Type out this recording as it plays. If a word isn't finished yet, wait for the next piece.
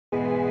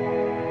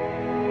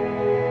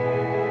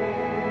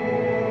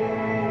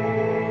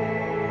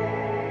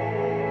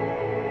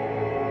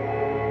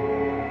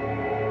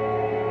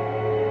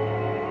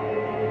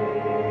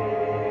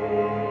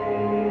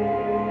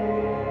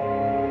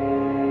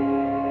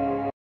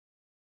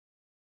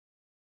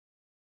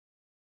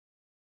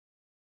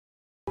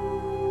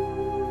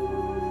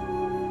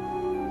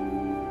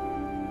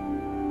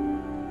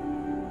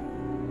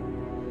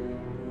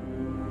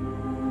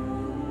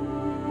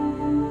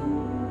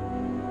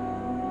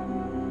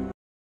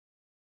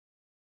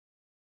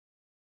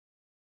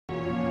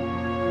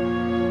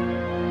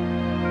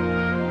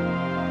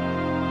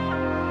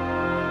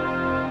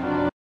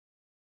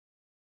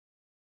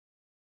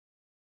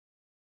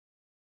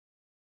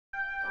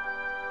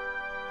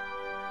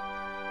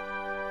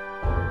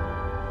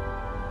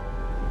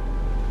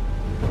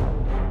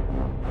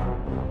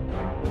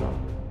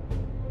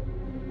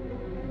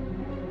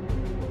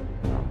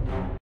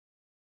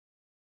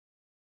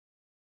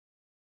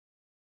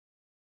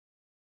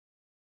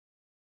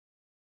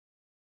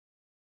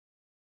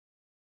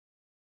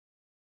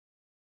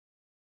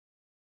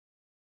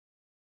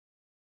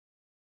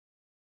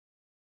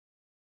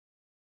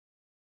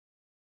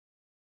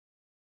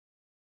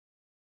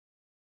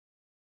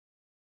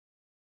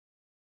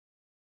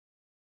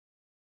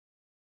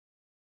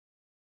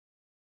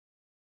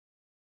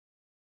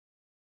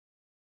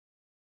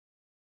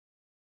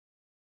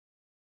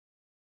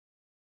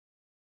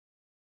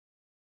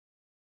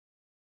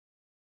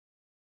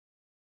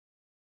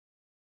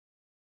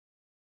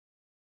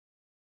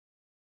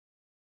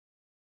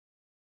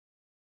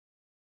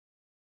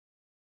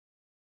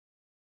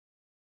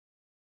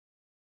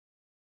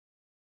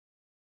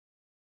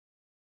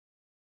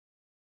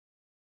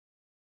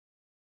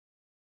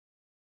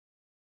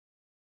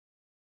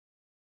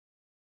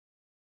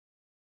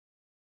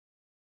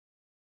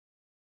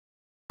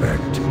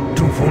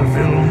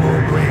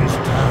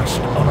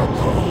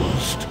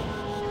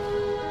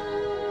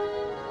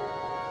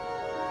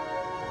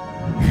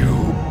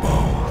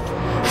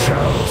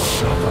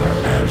suffer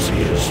as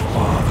his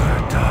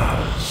father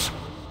does.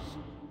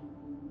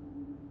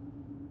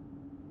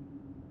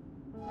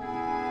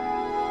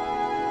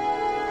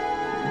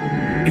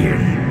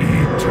 In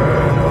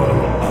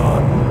eternal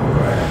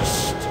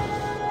unrest.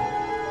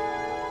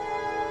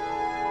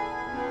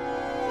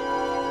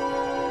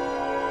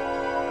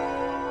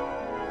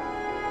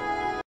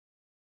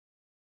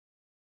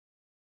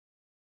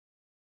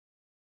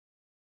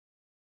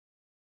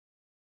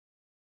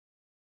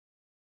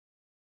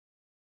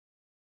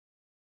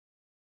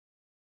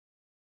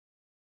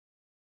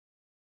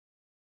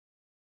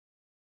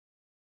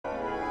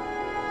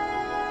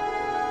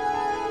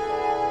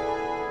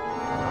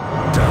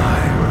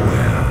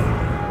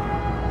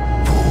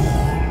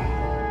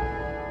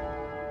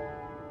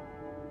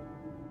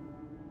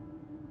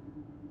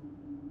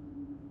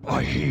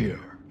 I hear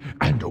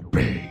and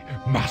obey,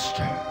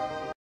 Master.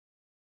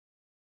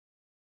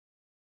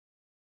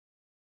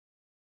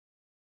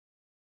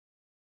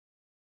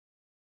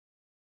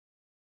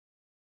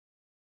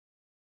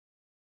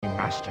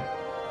 Master.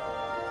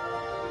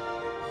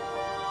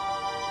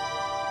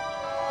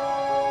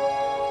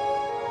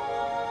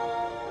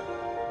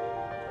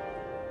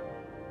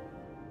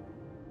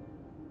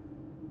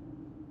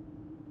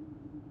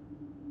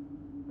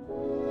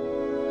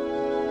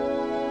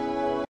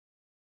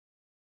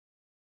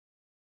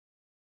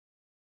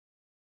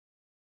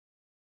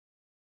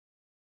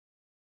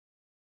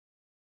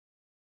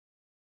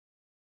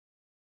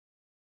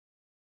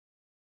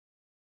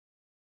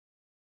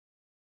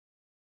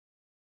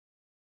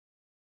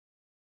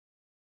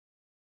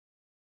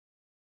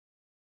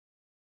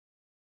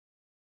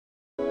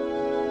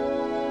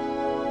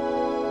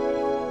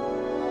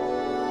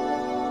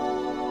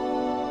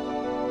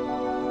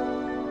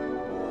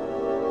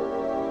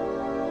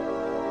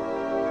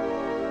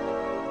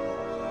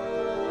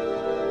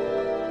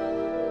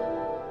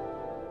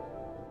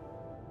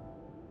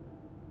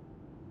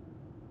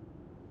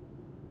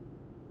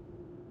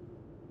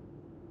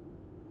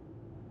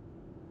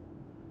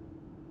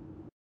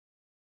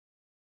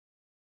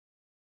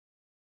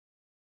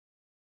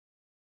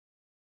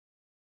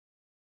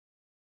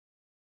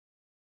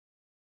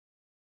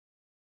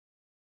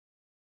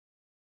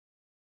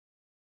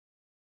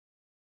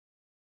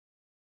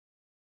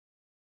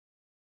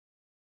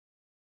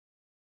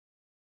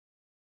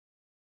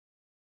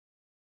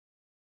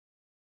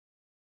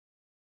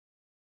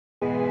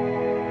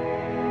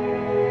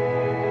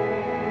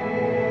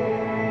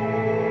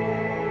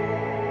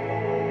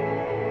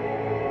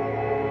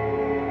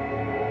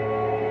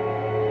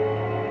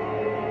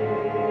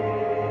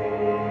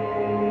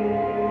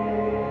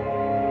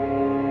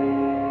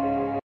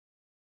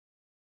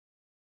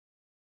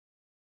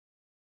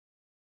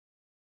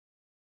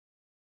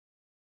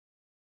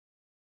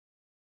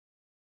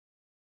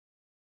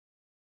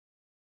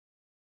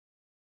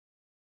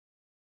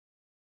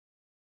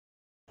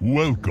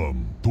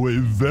 Welcome to a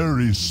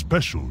very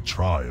special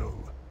trial.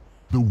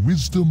 The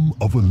wisdom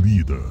of a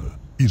leader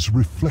is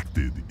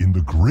reflected in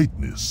the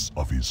greatness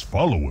of his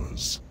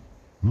followers.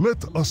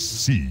 Let us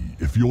see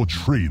if your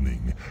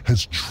training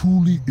has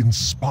truly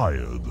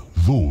inspired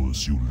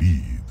those you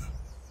lead.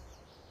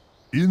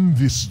 In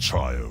this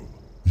trial,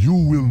 you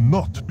will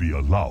not be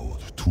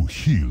allowed to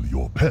heal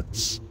your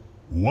pets.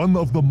 One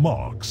of the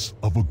marks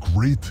of a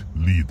great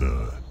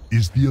leader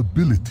is the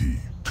ability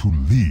to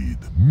lead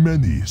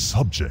many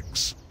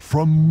subjects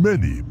from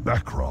many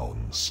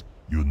backgrounds,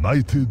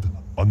 united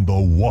under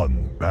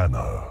one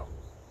banner.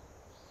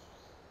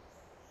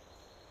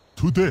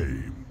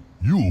 Today,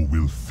 you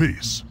will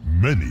face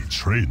many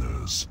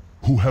trainers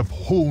who have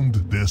honed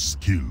their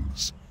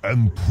skills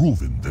and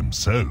proven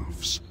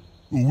themselves.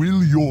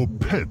 Will your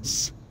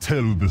pets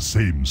tell the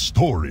same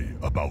story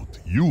about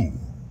you?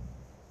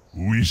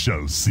 We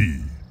shall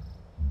see.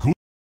 Good.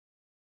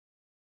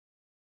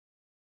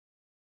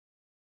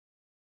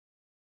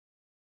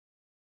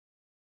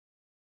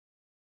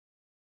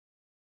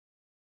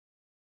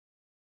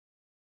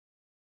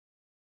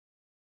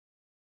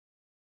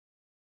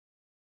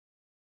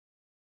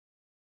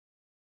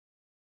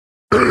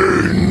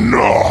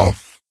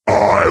 Enough!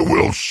 I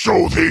will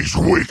show these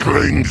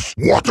weaklings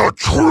what a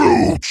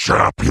true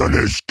champion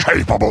is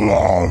capable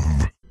of!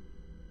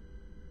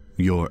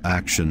 Your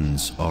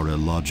actions are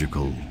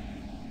illogical.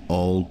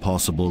 All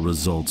possible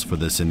results for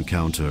this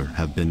encounter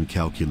have been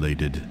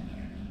calculated.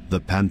 The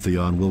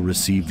Pantheon will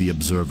receive the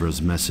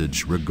Observer's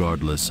message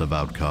regardless of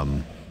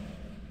outcome.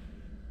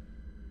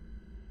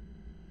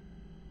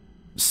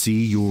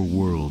 See your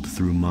world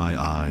through my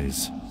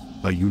eyes.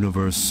 A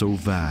universe so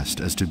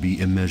vast as to be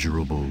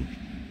immeasurable,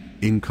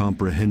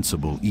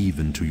 incomprehensible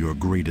even to your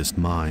greatest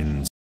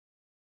minds.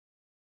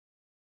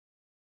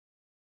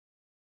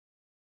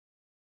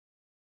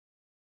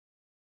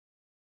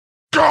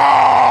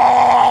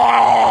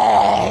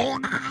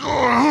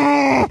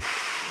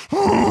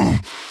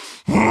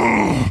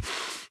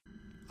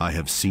 I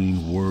have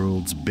seen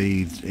worlds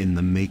bathed in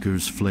the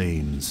Maker's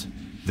flames,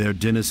 their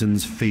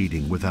denizens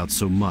fading without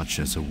so much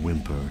as a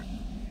whimper.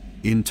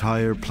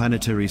 Entire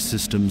planetary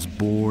systems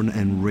born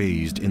and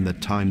raised in the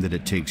time that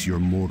it takes your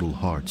mortal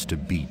hearts to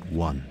beat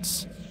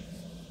once.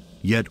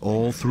 Yet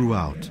all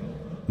throughout,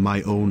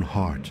 my own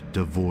heart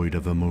devoid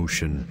of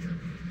emotion,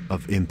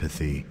 of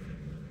empathy.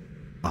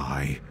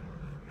 I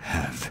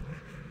have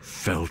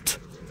felt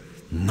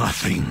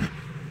nothing.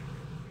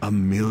 A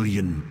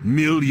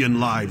million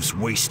lives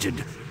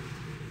wasted.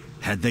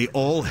 Had they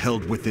all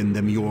held within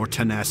them your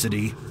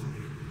tenacity?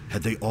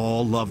 Had they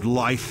all loved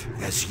life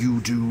as you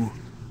do?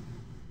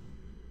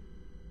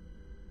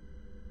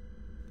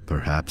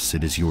 Perhaps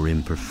it is your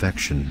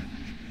imperfection,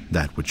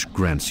 that which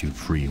grants you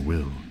free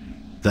will,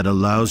 that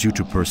allows you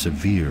to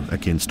persevere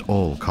against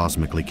all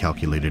cosmically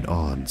calculated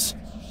odds.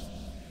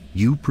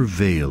 You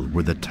prevail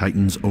where the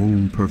Titan's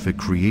own perfect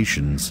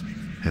creations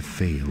have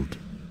failed.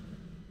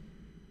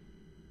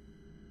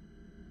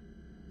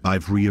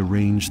 I've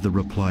rearranged the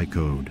reply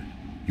code.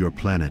 Your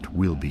planet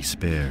will be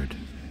spared.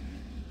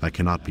 I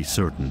cannot be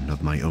certain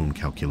of my own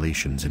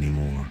calculations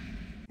anymore.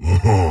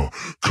 Oh,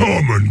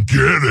 come and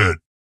get it!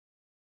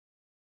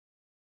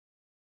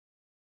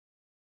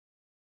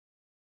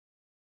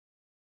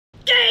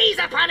 Gaze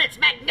upon its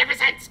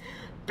magnificence!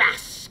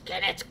 Bask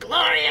in its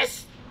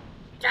glorious...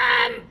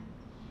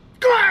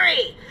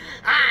 glory!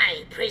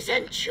 I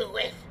present you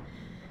with...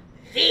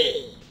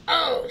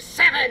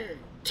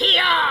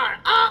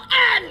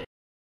 VO7TRON!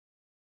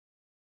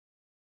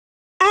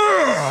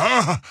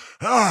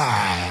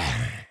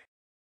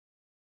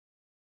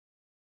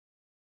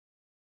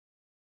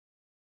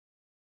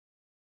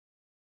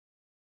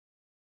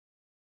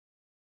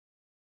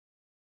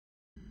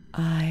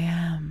 I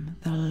am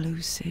the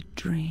lucid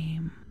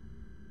dream,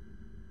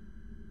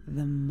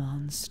 the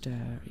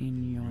monster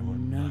in your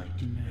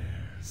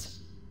nightmares,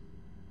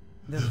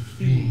 the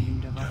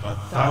fiend of a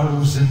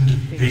thousand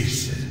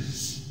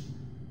faces.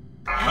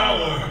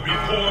 Cower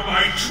before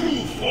my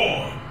true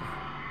form!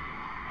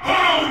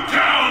 Bow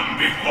down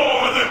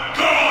before the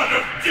god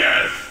of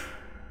death!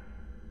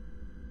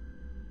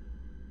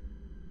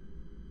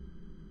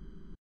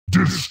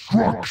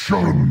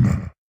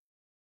 Destruction!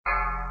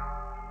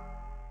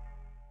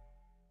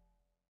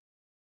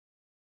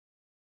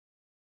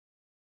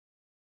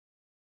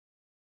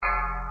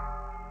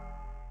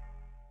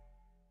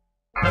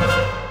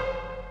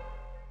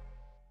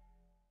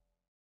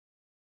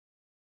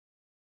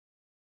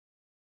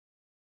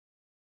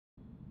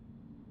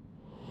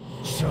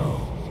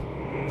 So,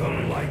 the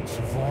light's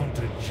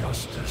vaunted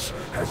justice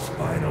has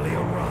finally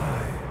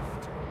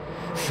arrived.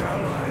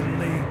 Shall I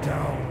lay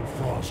down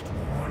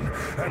Frostmourne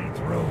and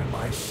throw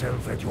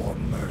myself at your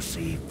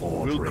mercy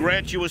for We'll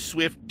grant you a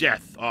swift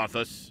death,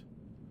 Arthas.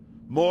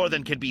 More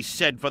than can be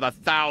said for the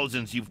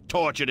thousands you've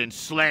tortured and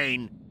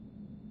slain.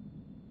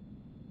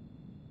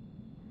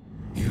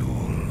 You'll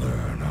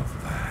learn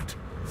of that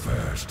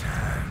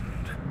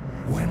firsthand.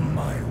 When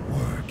my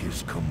work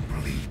is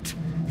complete,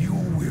 you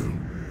will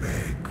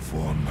beg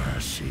for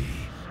mercy,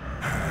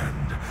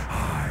 and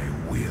I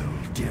will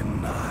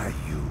deny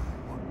you.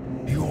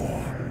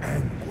 Your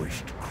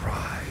anguished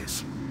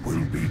cries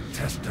will be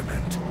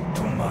testament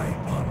to my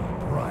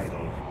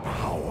unbridled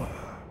power.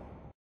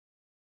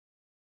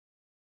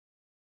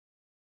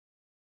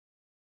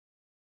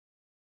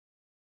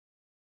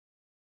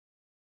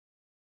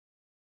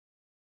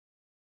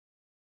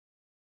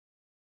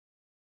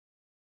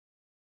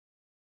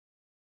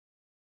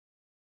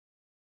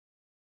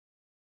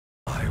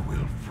 I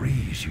will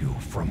freeze you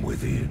from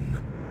within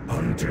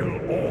until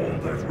all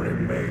that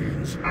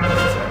remains is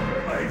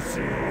an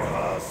icy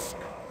husk.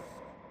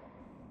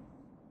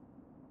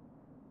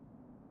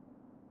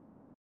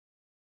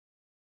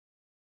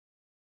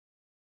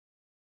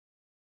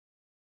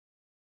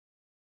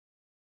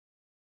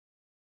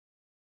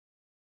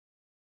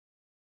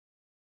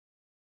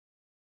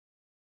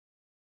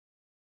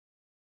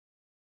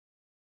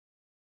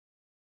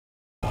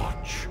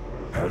 Watch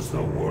as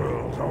the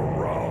world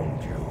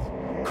around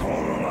you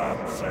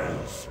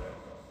collapses.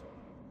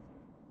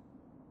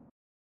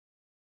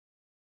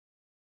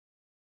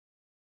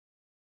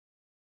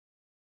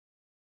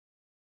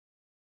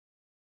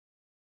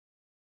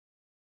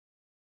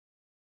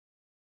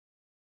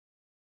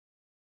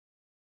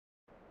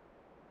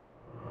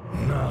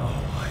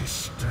 Now I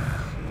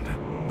stand,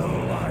 the